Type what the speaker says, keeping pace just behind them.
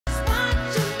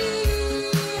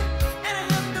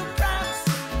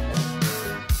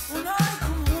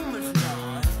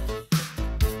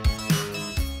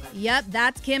Yep,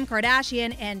 that's Kim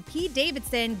Kardashian and Pete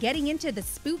Davidson getting into the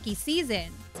spooky season.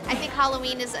 I think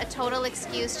Halloween is a total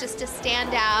excuse just to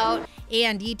stand out.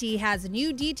 And ET has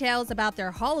new details about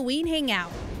their Halloween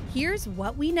hangout. Here's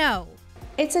what we know.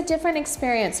 It's a different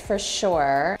experience for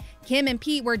sure. Kim and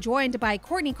Pete were joined by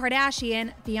Kourtney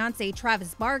Kardashian, fiancé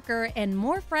Travis Barker, and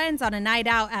more friends on a night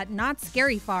out at Knott's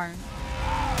Scary Farm.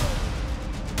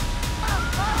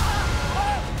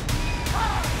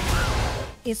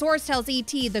 A source tells ET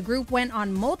the group went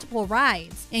on multiple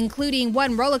rides, including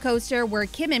one roller coaster where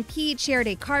Kim and Pete shared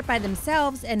a cart by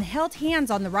themselves and held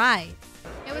hands on the ride.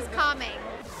 It was calming.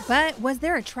 But was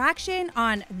there attraction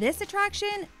on this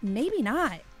attraction? Maybe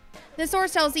not. The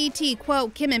source tells ET,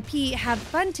 quote, Kim and Pete have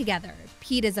fun together.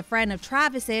 Pete is a friend of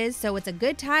Travis's, so it's a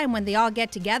good time when they all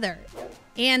get together.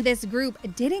 And this group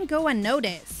didn't go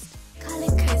unnoticed. Call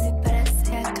it crazy, but I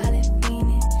say I call it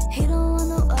fiending. He don't want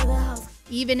no other house.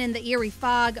 Even in the eerie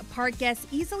fog, park guests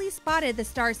easily spotted the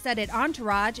star-studded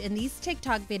entourage in these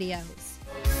TikTok videos.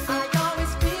 I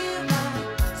always feel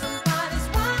like somebody's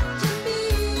watching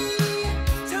me.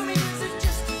 Tell me, is it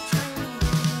just a dream?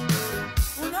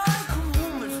 When I come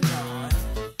home at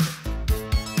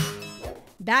night.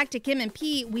 Back to Kim and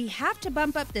Pete, we have to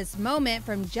bump up this moment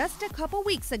from just a couple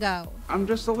weeks ago. I'm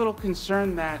just a little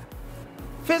concerned that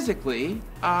physically,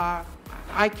 I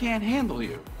can't handle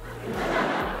you.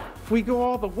 If we go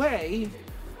all the way,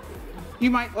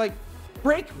 you might, like,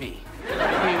 break me, you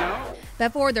know?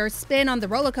 Before their spin on the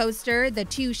roller coaster, the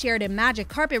two shared a magic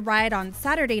carpet ride on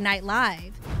Saturday Night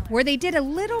Live, where they did a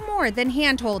little more than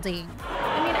hand-holding.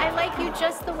 I mean, I like you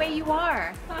just the way you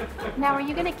are. Now, are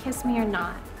you gonna kiss me or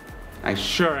not? I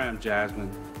sure am, Jasmine.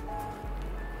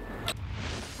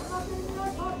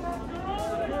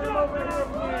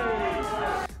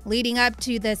 Leading up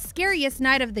to the scariest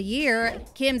night of the year,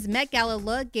 Kim's Met Gala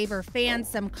look gave her fans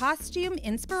some costume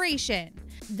inspiration.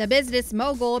 The business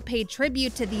mogul paid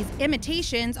tribute to these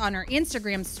imitations on her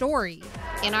Instagram story.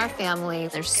 In our family,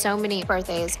 there's so many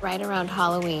birthdays right around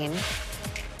Halloween.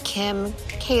 Kim,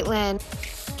 Caitlin,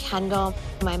 Kendall,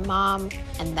 my mom,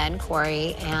 and then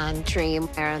Corey and Dream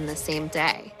are on the same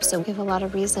day. So we have a lot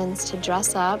of reasons to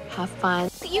dress up, have fun.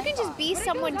 You can just be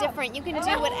someone different. You can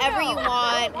do whatever you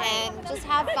want and just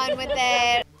have fun with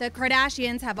it. The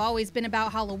Kardashians have always been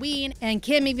about Halloween, and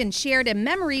Kim even shared a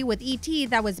memory with ET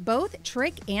that was both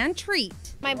trick and treat.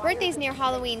 My birthday's near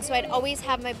Halloween, so I'd always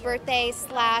have my birthday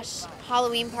 /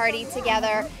 Halloween party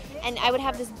together. And I would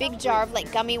have this big jar of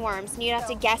like gummy worms, and you'd have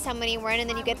to guess how many were in, and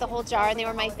then you get the whole jar, and they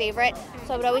were my favorite.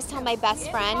 So I would always tell my best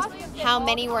friend how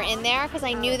many were in there, because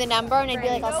I knew the number, and I'd be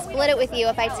like, I'll split it with you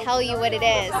if I tell you what it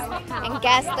is, and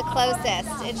guess the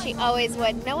closest. And she always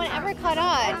would. No one ever caught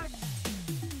on.